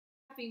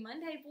Happy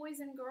Monday,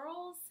 boys and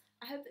girls.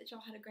 I hope that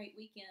y'all had a great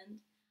weekend.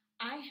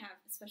 I have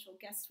a special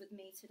guest with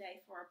me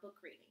today for our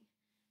book reading.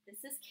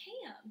 This is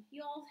Cam.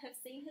 You all have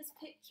seen his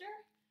picture.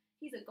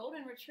 He's a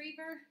golden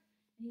retriever,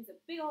 and he's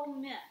a big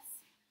old mess.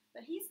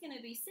 But he's going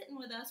to be sitting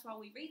with us while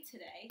we read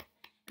today.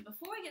 And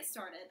before we get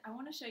started, I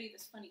want to show you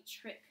this funny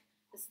trick,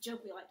 this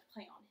joke we like to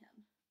play on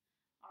him.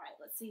 All right,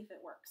 let's see if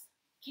it works.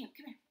 Cam,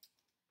 come here.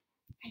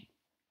 Hey,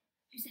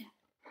 who's that?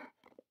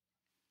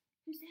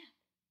 Who's that?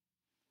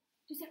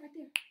 Who's that right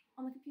there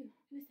on the computer?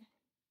 Who is that?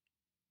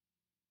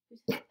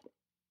 Who's that?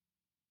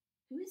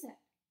 Who is that?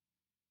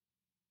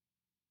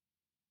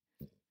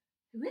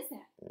 Who is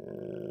that?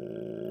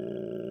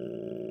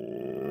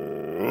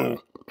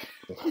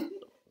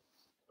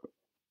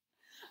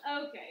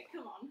 Okay,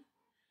 come on.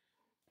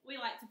 We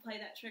like to play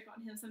that trick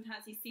on him.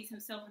 Sometimes he sees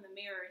himself in the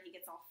mirror and he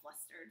gets all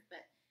flustered.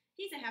 But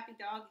he's a happy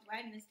dog. He's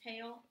wagging his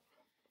tail.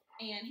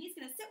 And he's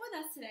going to sit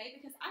with us today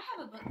because I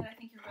have a book that I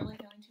think you're really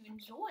going to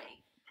enjoy.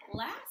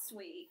 Last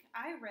week,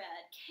 I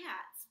read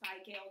Cats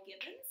by Gail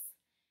Gibbons.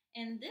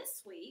 And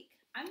this week,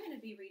 I'm going to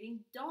be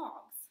reading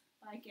Dogs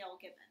by Gail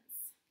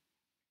Gibbons.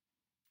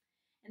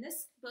 And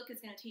this book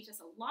is going to teach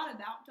us a lot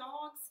about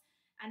dogs.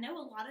 I know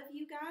a lot of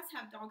you guys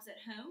have dogs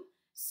at home.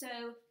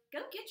 So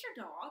go get your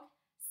dog.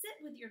 Sit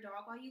with your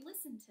dog while you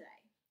listen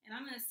today. And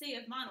I'm going to see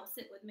if mine will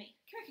sit with me.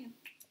 Come here, Kim.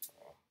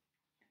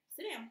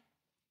 Sit down.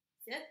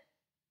 Sit.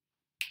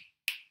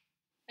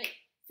 Hey,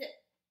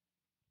 sit.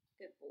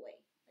 Good boy.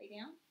 Lay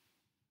down.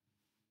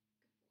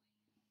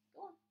 Good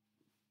boy. Go on.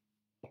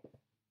 Good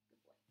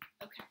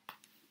boy. Okay.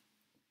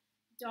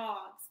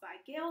 Dogs by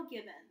Gail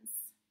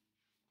Gibbons.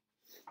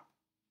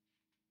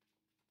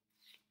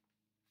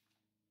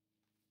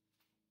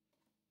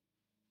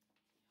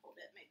 Hold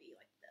it maybe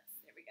like this.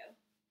 There we go.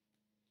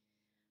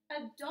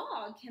 A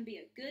dog can be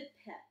a good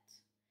pet.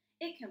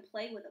 It can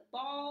play with a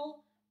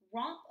ball,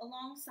 romp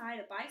alongside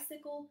a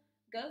bicycle,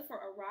 go for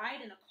a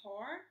ride in a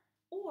car,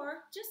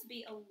 or just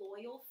be a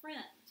loyal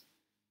friend.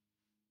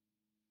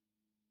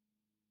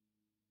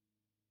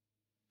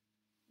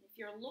 If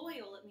you're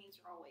loyal, it means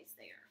you're always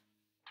there.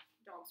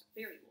 Dogs are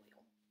very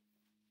loyal.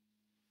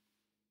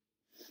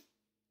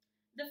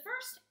 The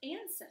first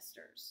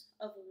ancestors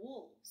of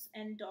wolves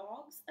and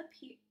dogs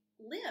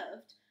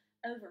lived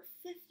over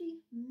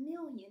 50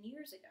 million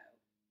years ago.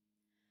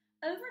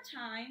 Over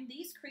time,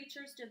 these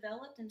creatures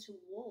developed into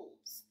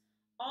wolves.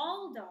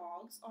 All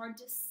dogs are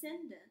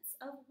descendants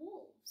of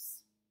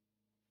wolves.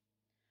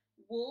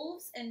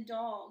 Wolves and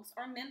dogs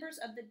are members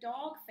of the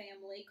dog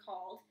family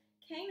called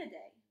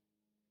Canidae.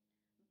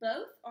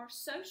 Both are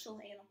social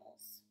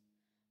animals.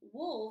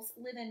 Wolves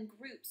live in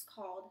groups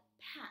called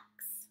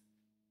packs.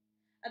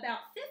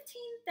 About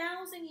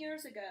 15,000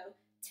 years ago,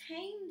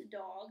 tamed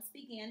dogs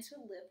began to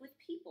live with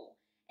people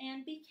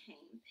and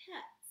became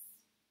pets.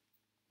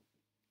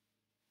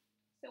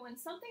 So when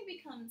something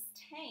becomes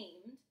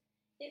tamed,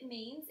 it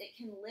means it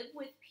can live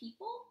with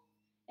people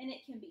and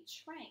it can be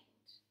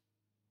trained.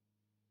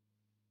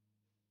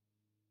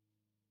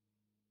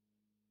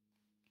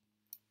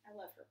 I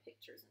love her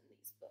pictures in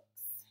these books.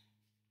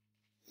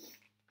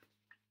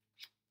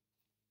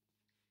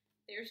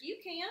 There's you,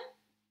 Cam.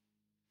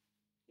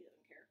 He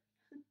doesn't care.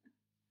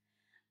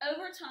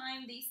 Over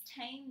time, these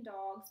tame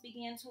dogs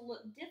began to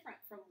look different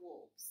from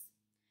wolves.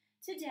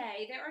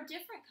 Today, there are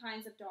different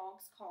kinds of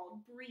dogs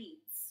called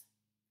breeds.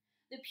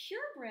 The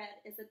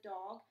purebred is a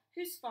dog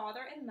whose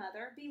father and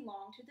mother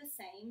belong to the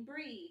same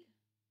breed.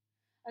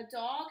 A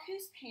dog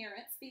whose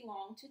parents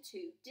belong to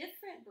two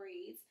different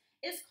breeds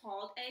is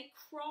called a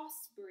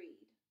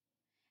crossbreed.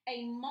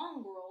 A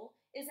mongrel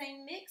is a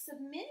mix of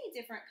many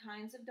different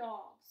kinds of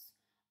dogs.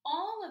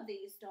 All of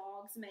these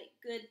dogs make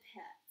good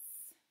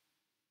pets.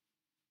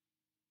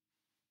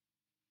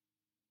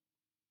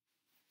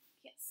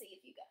 Can't see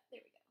if you got,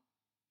 there we go.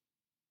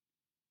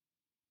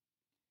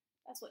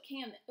 That's what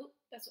Cam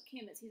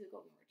is. He's a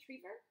golden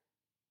retriever.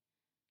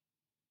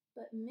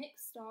 But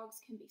mixed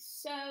dogs can be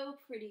so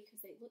pretty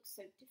because they look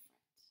so different.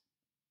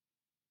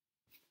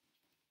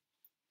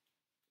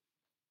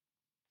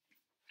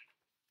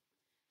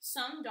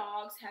 Some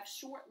dogs have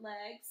short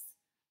legs.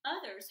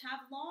 Others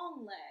have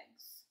long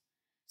legs.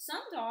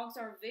 Some dogs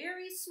are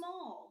very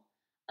small.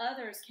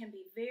 Others can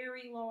be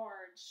very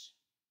large.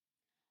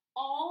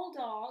 All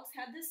dogs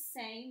have the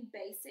same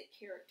basic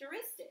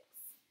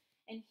characteristics.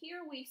 And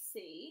here we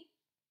see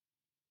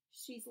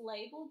she's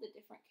labeled the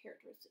different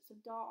characteristics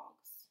of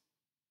dogs.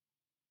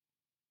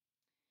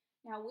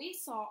 Now we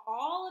saw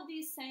all of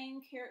these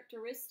same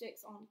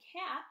characteristics on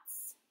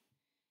cats,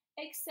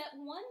 except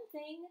one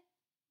thing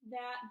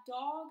that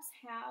dogs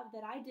have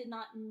that I did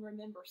not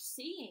remember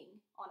seeing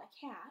on a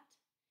cat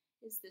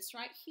is this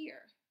right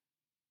here,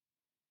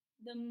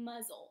 the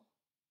muzzle.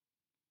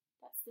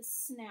 That's the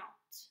snout.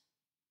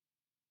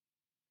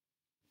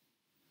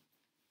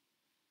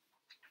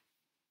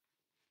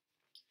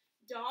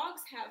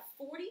 Dogs have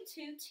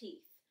 42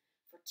 teeth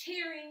for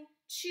tearing,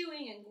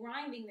 chewing, and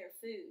grinding their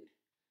food.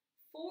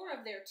 4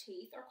 of their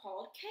teeth are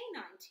called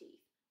canine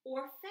teeth,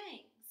 or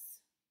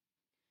fangs.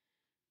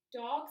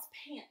 Dogs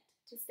pant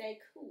to stay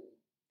cool.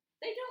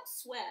 They don't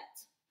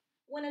sweat.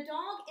 When a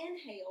dog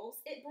inhales,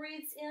 it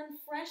breathes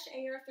in fresh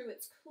air through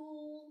its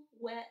cool,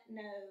 wet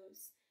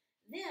nose.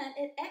 Then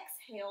it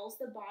exhales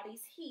the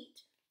body's heat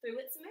through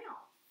its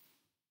mouth.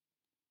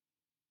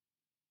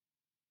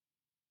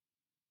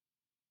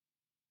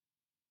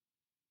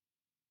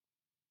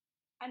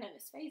 I know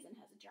Miss Faison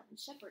has a German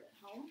Shepherd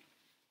at home.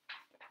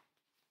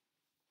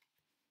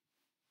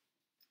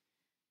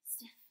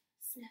 Sniff,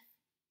 sniff.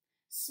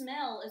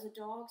 Smell is a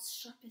dog's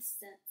sharpest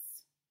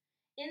sense.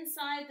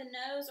 Inside the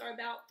nose are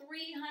about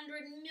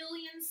 300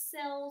 million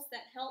cells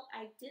that help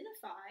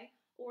identify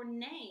or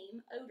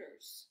name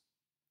odors.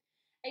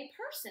 A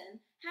person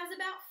has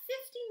about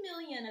 50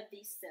 million of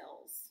these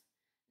cells.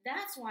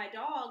 That's why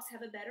dogs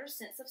have a better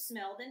sense of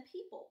smell than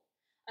people.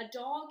 A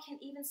dog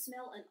can even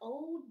smell an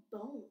old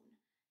bone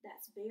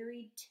that's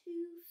buried 2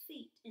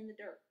 feet in the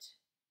dirt.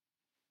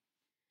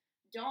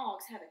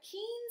 Dogs have a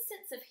keen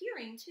sense of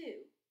hearing,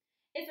 too.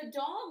 If a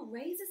dog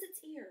raises its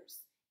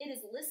ears, it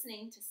is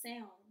listening to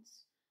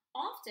sounds.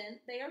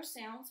 Often, they are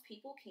sounds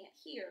people can't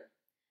hear.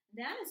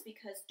 That is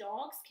because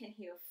dogs can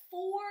hear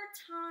 4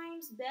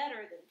 times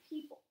better than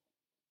people.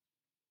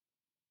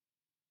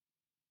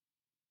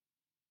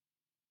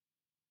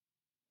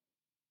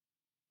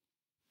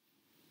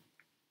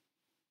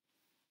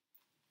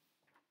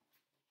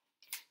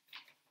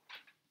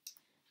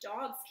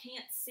 Dogs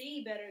can't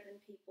see better than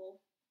people.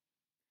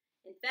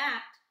 In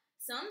fact,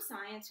 some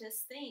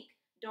scientists think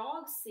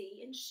dogs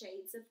see in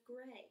shades of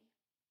gray.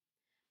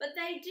 But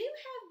they do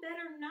have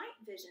better night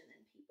vision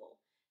than people.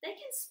 They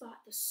can spot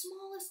the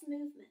smallest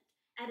movement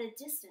at a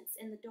distance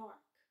in the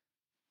dark.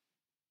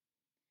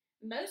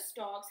 Most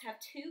dogs have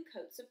 2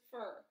 coats of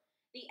fur.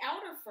 The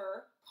outer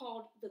fur,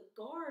 called the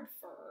guard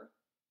fur,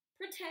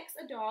 protects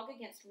a dog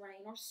against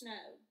rain or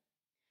snow.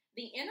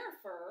 The inner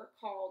fur,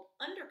 called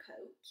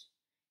undercoat,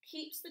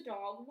 keeps the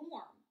dog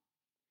warm.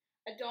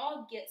 A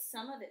dog gets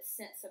some of its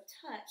sense of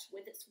touch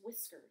with its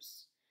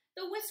whiskers.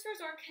 The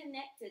whiskers are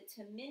connected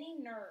to many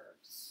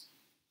nerves.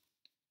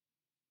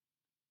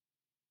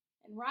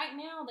 And right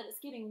now that it's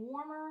getting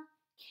warmer,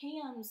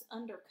 Cam's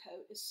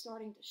undercoat is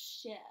starting to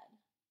shed.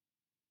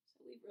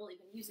 So we've really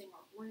been using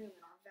our broom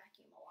and our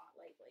vacuum a lot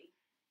lately.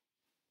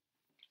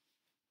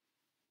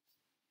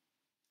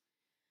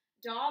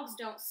 Dogs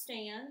don't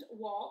stand,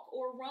 walk,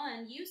 or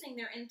run using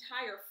their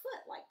entire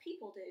foot like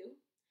people do.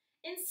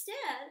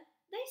 Instead,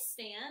 they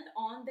stand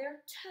on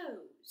their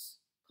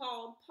toes,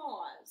 called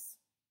paws.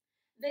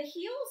 The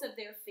heels of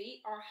their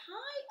feet are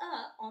high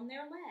up on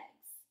their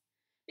legs.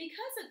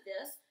 Because of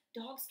this,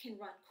 dogs can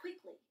run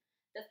quickly.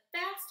 The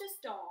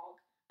fastest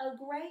dog, a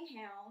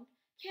greyhound,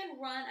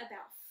 can run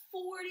about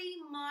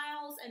 40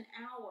 miles an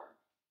hour.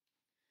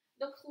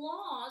 The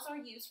claws are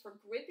used for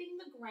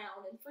gripping the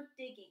ground and for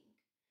digging.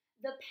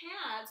 The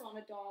pads on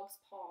a dog's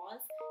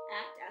paws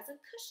act as a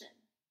cushion.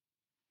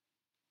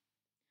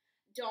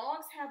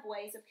 Dogs have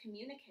ways of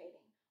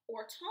communicating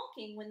or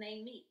talking when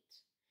they meet.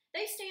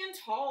 They stand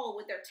tall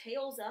with their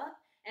tails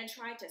up and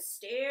try to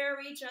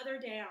stare each other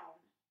down.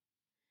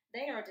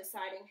 They are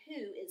deciding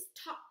who is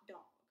top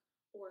dog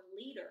or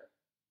leader.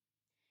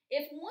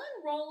 If one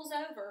rolls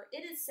over,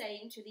 it is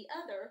saying to the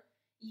other,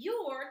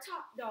 "You're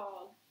top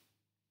dog."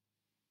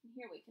 And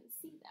here we can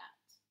see that.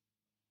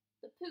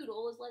 The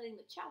poodle is letting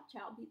the chow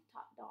chow be the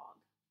top dog.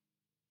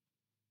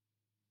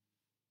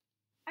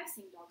 I've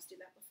seen dogs do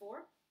that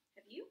before.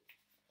 Have you?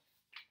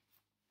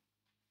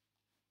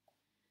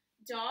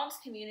 Dogs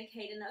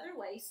communicate in other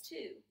ways,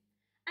 too.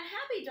 A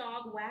happy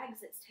dog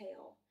wags its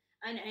tail.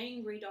 An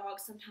angry dog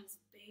sometimes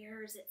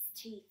bares its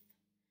teeth.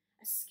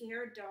 A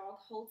scared dog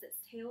holds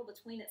its tail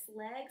between its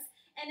legs,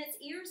 and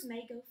its ears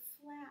may go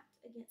flat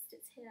against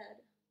its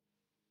head.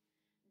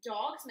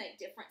 Dogs make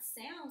different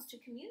sounds to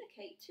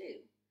communicate,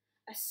 too.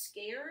 A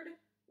scared,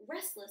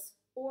 restless,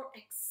 or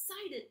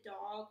excited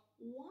dog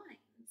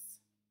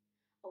whines.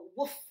 A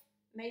woof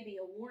may be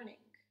a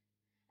warning.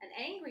 An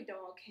angry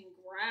dog can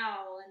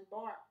growl and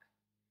bark.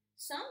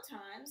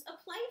 Sometimes a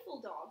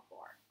playful dog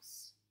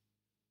barks.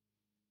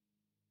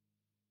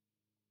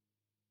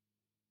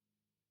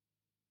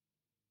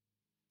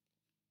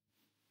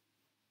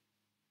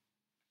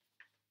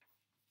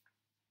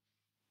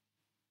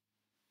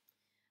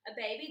 A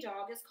baby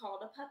dog is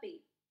called a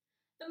puppy.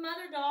 The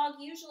mother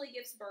dog usually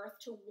gives birth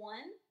to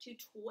 1 to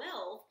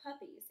 12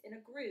 puppies in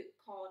a group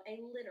called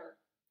a litter.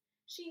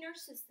 She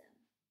nurses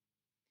them.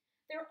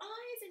 Their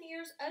eyes and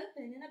ears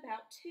open in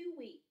about 2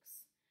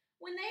 weeks.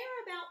 When they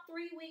are about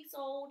 3 weeks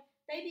old,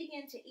 they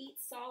begin to eat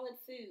solid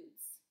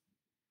foods.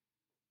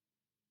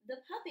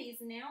 The puppies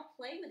now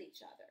play with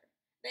each other.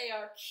 They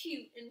are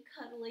cute and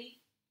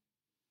cuddly.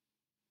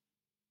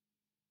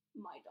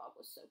 My dog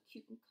was so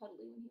cute and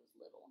cuddly when he was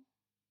little.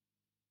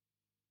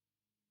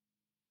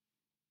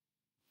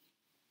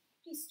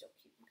 He's still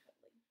cute and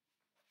cuddly.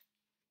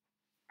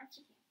 Aren't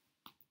you?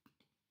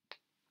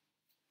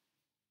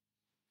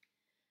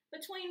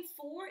 Between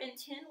 4 and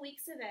 10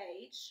 weeks of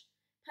age,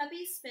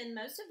 puppies spend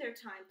most of their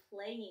time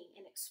playing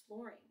and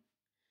exploring.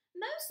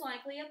 Most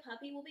likely, a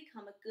puppy will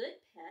become a good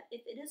pet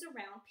if it is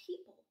around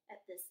people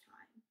at this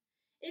time.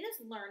 It is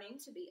learning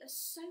to be a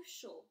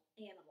social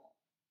animal.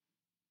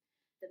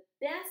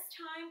 best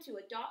time to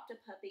adopt a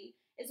puppy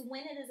is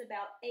when it is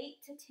about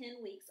 8 to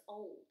 10 weeks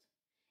old.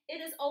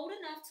 It is old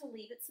enough to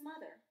leave its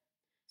mother.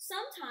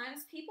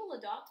 Sometimes people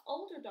adopt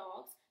older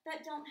dogs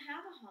that don't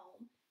have a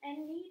home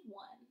and need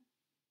one.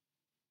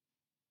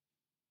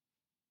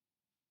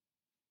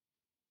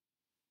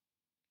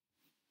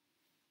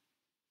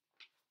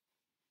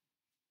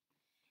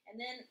 And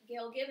then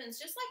Gail Gibbons,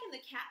 just like in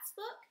the Cats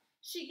book,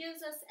 she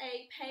gives us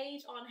a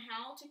page on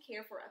how to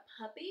care for a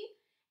puppy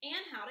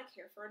and how to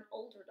care for an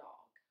older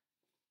dog.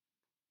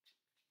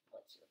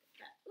 Let's look at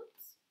that.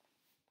 Oops.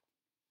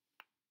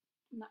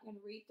 I'm not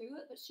going to read through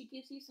it, but she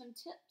gives you some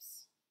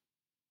tips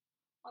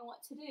on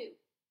what to do.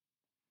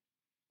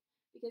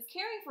 Because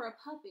caring for a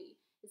puppy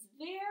is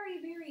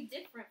very, very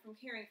different from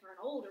caring for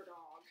an older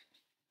dog.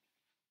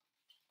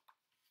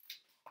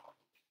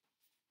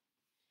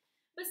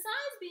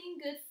 Besides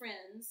being good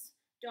friends,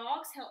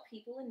 dogs help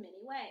people in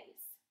many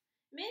ways.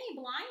 Many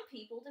blind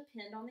people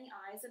depend on the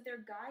eyes of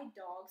their guide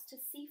dogs to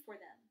see for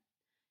them.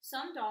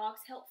 Some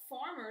dogs help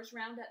farmers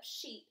round up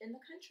sheep in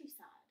the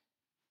countryside.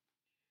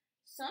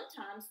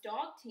 Sometimes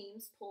dog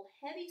teams pull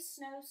heavy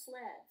snow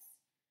sleds.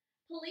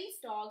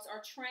 Police dogs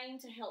are trained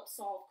to help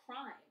solve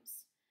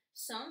crimes.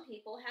 Some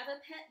people have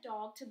a pet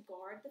dog to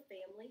guard the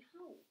family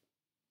home.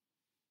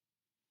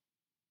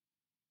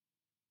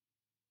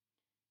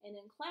 And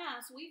in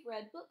class, we've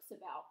read books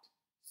about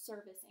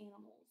service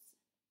animals.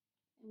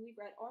 And we've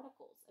read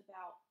articles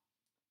about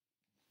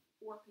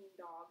working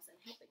dogs and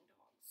helping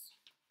dogs.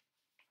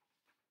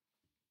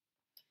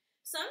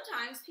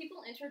 Sometimes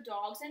people enter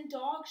dogs in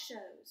dog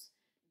shows.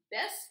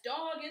 Best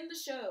dog in the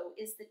show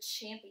is the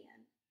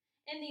champion.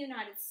 In the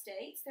United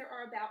States, there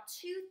are about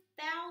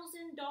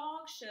 2,000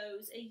 dog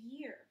shows a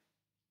year.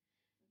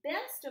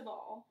 Best of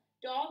all,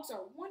 dogs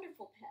are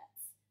wonderful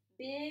pets,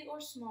 big or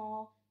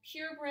small,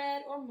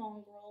 purebred or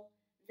mongrel.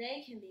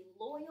 They can be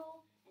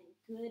loyal and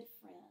good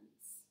friends.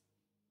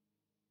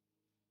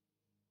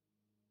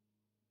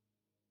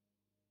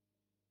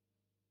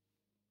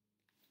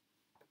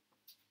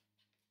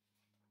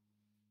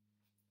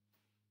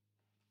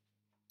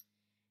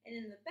 And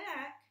in the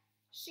back,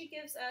 she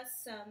gives us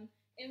some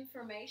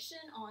information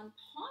on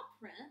paw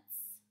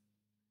prints.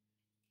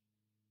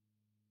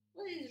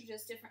 Well, these are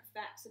just different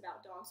facts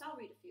about dogs. I'll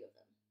read a few of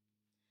them.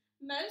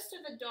 Most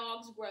of a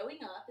dog's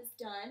growing up is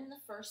done in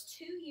the first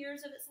 2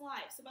 years of its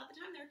life. So by the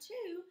time they're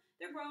 2,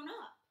 they're grown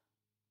up.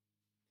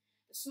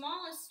 The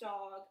smallest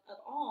dog of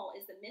all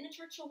is the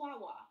miniature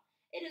Chihuahua.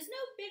 It is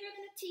no bigger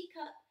than a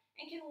teacup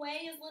and can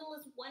weigh as little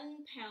as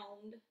 1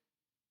 pound.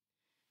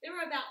 There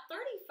are about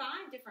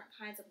 35 different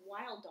kinds of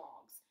wild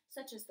dogs,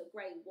 such as the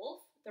gray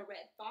wolf, the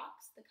red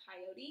fox, the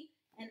coyote,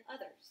 and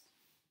others.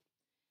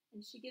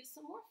 And she gives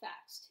some more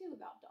facts, too,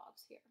 about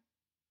dogs here.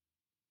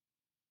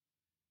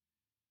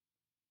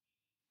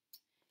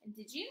 And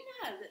did you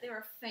know that there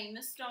are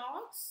famous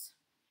dogs?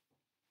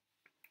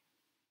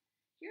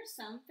 Here's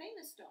some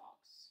famous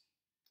dogs.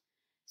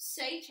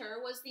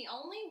 Satyr was the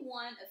only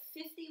one of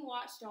 50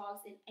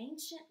 watchdogs in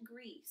ancient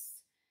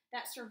Greece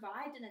that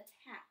survived an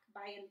attack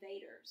by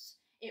invaders.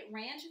 It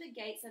ran to the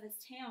gates of its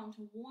town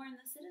to warn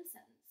the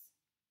citizens.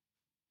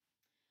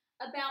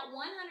 About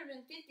 150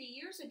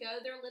 years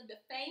ago, there lived a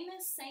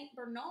famous Saint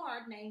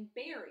Bernard named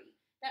Barry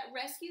that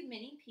rescued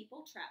many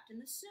people trapped in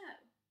the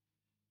snow.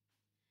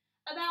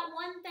 About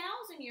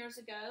 1,000 years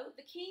ago,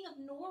 the king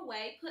of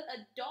Norway put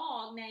a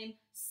dog named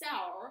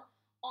Saur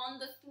on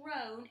the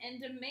throne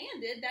and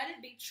demanded that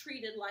it be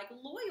treated like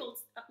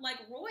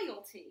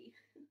royalty.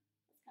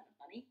 That's kind of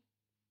funny.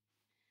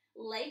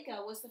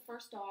 Laika was the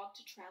first dog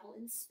to travel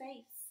in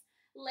space.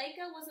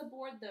 Laika was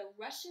aboard the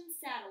Russian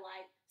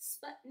satellite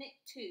Sputnik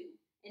 2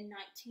 in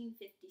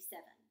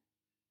 1957.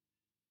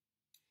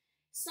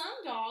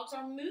 Some dogs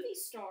are movie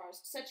stars,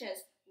 such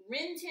as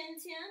Rin Tin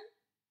Tin,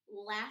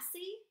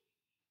 Lassie,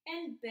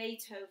 and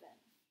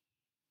Beethoven.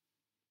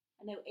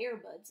 I know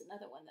Air Bud's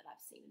another one that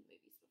I've seen in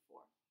movies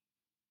before.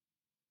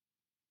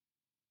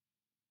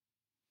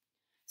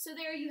 So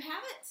there you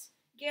have it.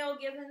 Gail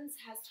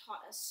Gibbons has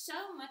taught us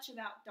so much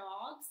about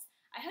dogs.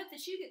 I hope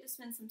that you get to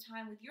spend some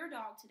time with your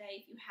dog today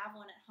if you have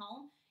one at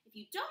home. If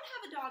you don't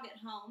have a dog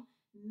at home,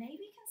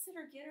 maybe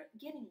consider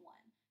getting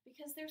one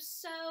because they're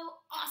so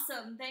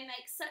awesome. They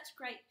make such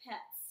great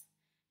pets.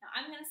 Now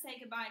I'm going to say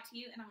goodbye to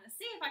you, and I'm going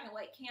to see if I can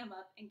wake Cam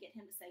up and get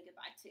him to say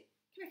goodbye too.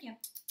 Come here, Cam.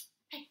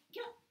 Hey,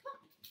 come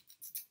on.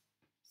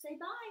 Say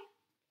bye.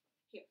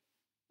 Here,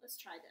 let's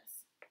try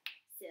this.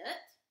 Sit.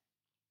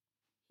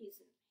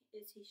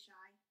 Is he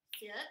shy?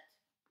 Sit.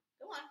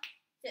 Go on.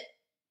 Sit.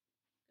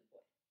 Good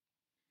boy.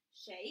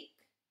 Shake.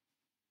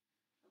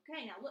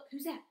 Okay, now look,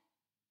 who's that?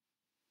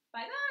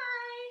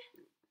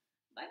 Bye-bye.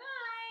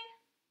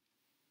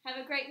 Bye-bye.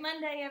 Have a great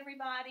Monday,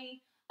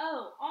 everybody.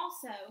 Oh,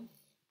 also,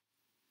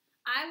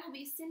 I will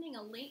be sending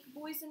a link,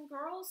 boys and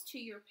girls, to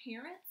your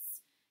parents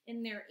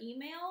in their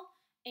email,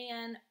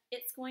 and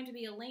it's going to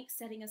be a link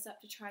setting us up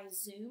to try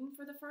Zoom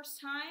for the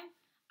first time.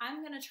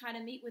 I'm going to try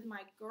to meet with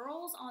my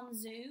girls on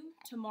Zoom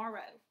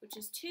tomorrow, which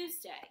is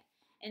Tuesday.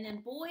 And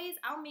then boys,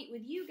 I'll meet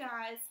with you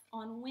guys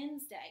on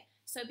Wednesday.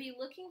 So be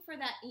looking for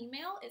that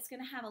email. It's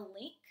going to have a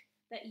link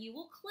that you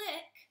will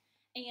click,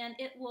 and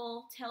it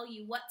will tell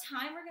you what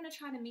time we're going to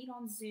try to meet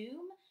on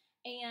Zoom.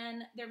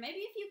 And there may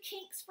be a few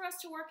kinks for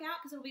us to work out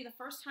because it'll be the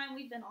first time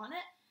we've been on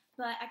it.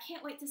 But I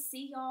can't wait to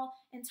see y'all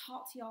and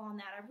talk to y'all on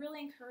that. I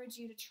really encourage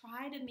you to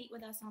try to meet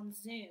with us on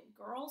Zoom.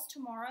 Girls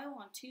tomorrow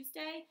on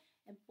Tuesday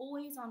and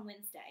boys on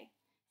Wednesday.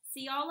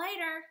 See y'all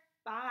later.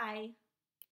 Bye.